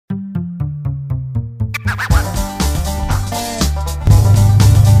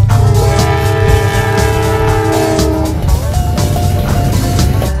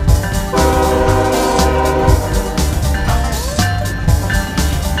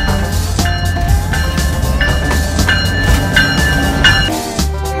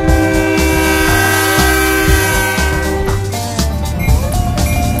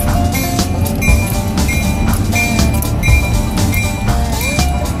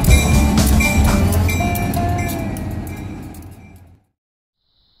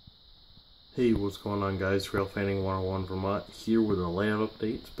Hey, what's going on, guys? Trail Fanning 101 Vermont here with a layout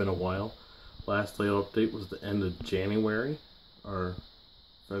update. It's been a while. Last layout update was the end of January, or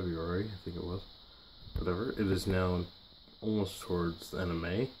February, I think it was. Whatever. It is now almost towards the end of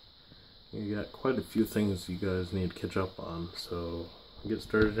May. You got quite a few things you guys need to catch up on, so I'll get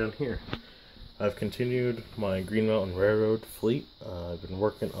started down here. I've continued my Green Mountain Railroad fleet. I've been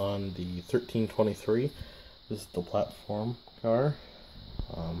working on the 1323. This is the platform car.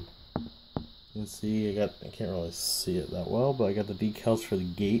 You can see I can't really see it that well, but I got the decals for the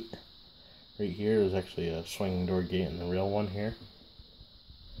gate right here. There's actually a swinging door gate in the real one here.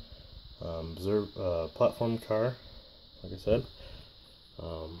 Platform car, like I said.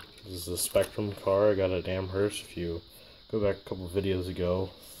 This is a Spectrum car. I got at Amherst. If you go back a couple videos ago,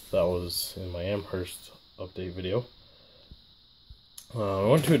 that was in my Amherst update video. I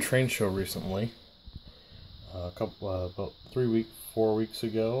went to a train show recently. About 4 weeks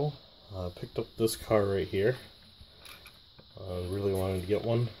ago. Picked up this car right here. I really wanted to get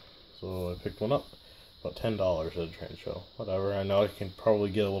one, so I picked one up. About $10 at a train show. Whatever, I know I can probably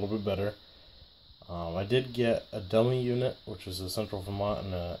get a little bit better. I did get a dummy unit, which is a Central Vermont,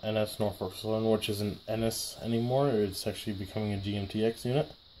 and a NS Norfolk Southern, which isn't NS anymore. It's actually becoming a GMTX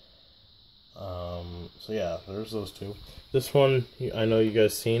unit. So yeah, there's those two. This one, I know you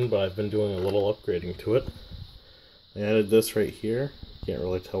guys seen, but I've been doing a little upgrading to it. I added this right here. Can't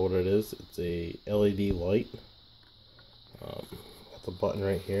really tell what it is. It's a LED light. Got the button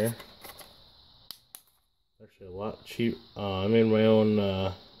right here. Actually a lot cheap. I made my own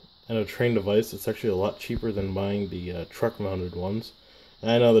and a train device. It's actually a lot cheaper than buying the truck mounted ones. And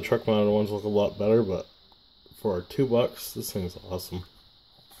I know the truck mounted ones look a lot better, but for $2, this thing's awesome.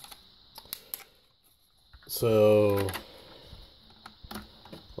 So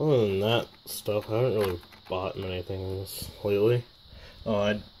other than that stuff, I haven't really bought many things lately. Oh,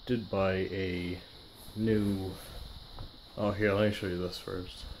 I did buy a new... Oh, here, let me show you this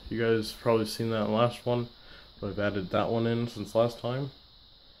first. You guys probably seen that last one, but I've added that one in since last time.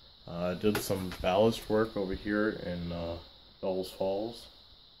 I did some ballast work over here in Bells Falls.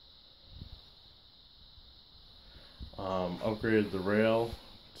 Upgraded the rail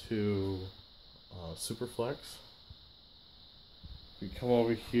to Superflex. We come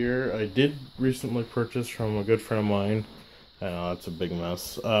over here. I did recently purchase from a good friend of mine. I know it's a big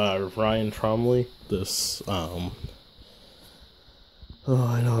mess. Ryan Tromley. This oh,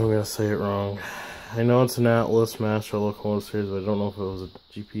 I know I'm gonna say it wrong. I know it's an Atlas Master Locomotive Series, but I don't know if it was a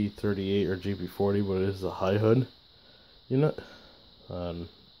GP38 or GP40, but it is a high hood unit. New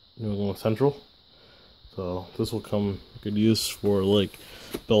England Central. So this will come good use for like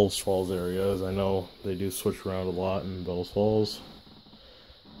Bells Falls areas. I know they do switch around a lot in Bells Falls.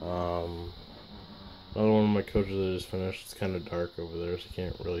 Another one of my coaches I just finished. It's kind of dark over there, so you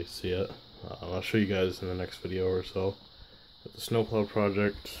can't really see it. I'll show you guys in the next video or so. Got the snowplow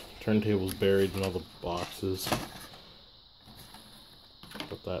project. Turntable's buried in all the boxes.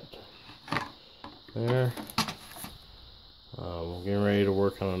 Put that there. We're getting ready to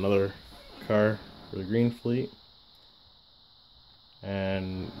work on another car for the Green Fleet.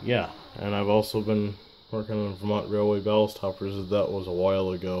 And yeah, and I've also been working on Vermont Railway ballast toppers. That was a while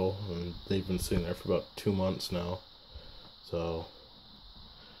ago, and they've been sitting there for about 2 months now. So,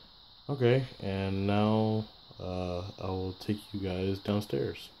 okay, and now I will take you guys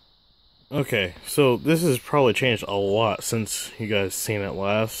downstairs. Okay, so this has probably changed a lot since you guys seen it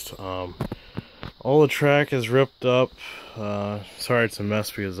last. All the track is ripped up. Sorry it's a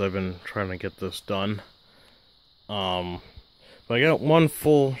mess because I've been trying to get this done. I got one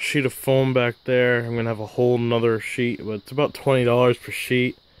full sheet of foam back there. I'm gonna have a whole nother sheet, but it's about $20 per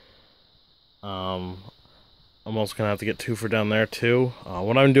sheet. I'm also gonna have to get 2 for down there too.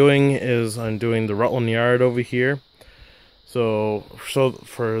 What I'm doing is I'm doing the Rutland Yard over here. So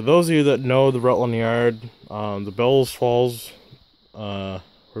for those of you that know the Rutland Yard, the Bells Falls, where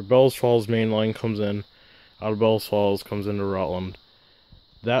Bells Falls main line comes in, out of Bells Falls comes into Rutland.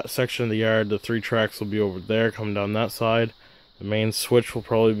 That section of the yard, the 3 tracks will be over there, coming down that side. The main switch will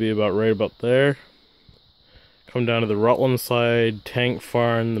probably be right about there. Come down to the Rutland side, Tank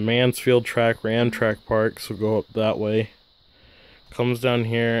Farm, the Mansfield track, Ramtrack Parks will go up that way. Comes down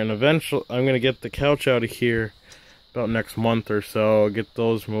here, and eventually I'm going to get the couch out of here about next month or so. I'll get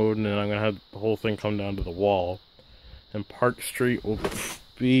those moved, and then I'm going to have the whole thing come down to the wall. And Park Street will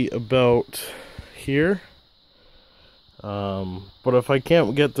be about here. But if I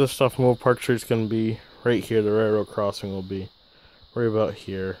can't get this stuff moved, Park Street's going to be right here. The railroad crossing will be right about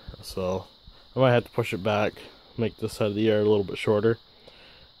here, so I might have to push it back, make this side of the yard a little bit shorter,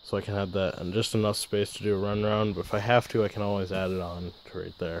 so I can have that and just enough space to do a run around. But if I have to, I can always add it on to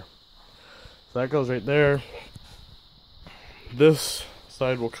right there. So that goes right there. This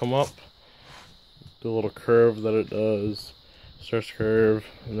side will come up, the little curve that it does, starts to curve,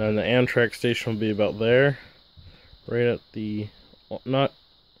 and then the Amtrak station will be about there, right at the, not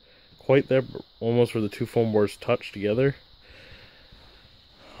quite there, but almost where the two foam boards touch together.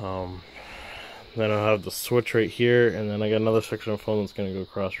 Then I'll have the switch right here, and then I got another section of foam that's going to go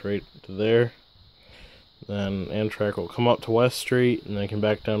across right to there. Then Amtrak will come up to West Street, and then come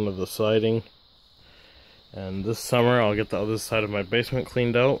back down to the siding. And this summer I'll get the other side of my basement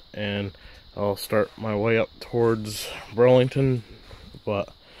cleaned out, and I'll start my way up towards Burlington. But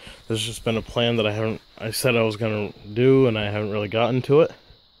this has just been a plan that I said I was going to do, and I haven't really gotten to it.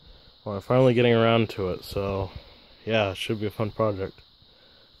 Well, I'm finally getting around to it, so yeah, it should be a fun project.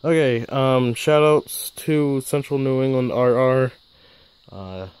 Okay, shout outs to Central New England RR,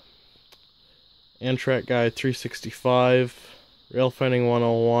 Amtrak Guy 365, Railfanning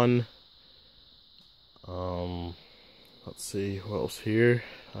 101, let's see, what else here,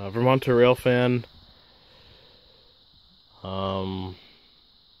 Vermonter Railfan, and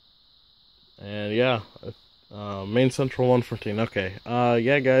yeah, Main Central 114, okay,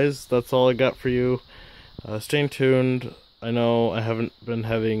 yeah guys, that's all I got for you. Stay tuned. I know I haven't been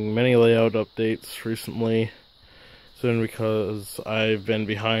having many layout updates recently, soon because I've been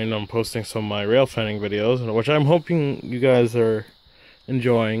behind on posting some of my rail fanning videos, which I'm hoping you guys are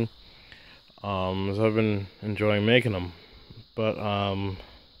enjoying, as I've been enjoying making them. But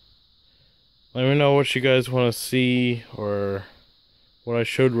let me know what you guys want to see, or what I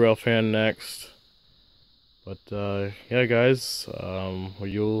should rail fan next. But yeah guys, well,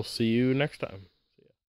 you'll see you next time.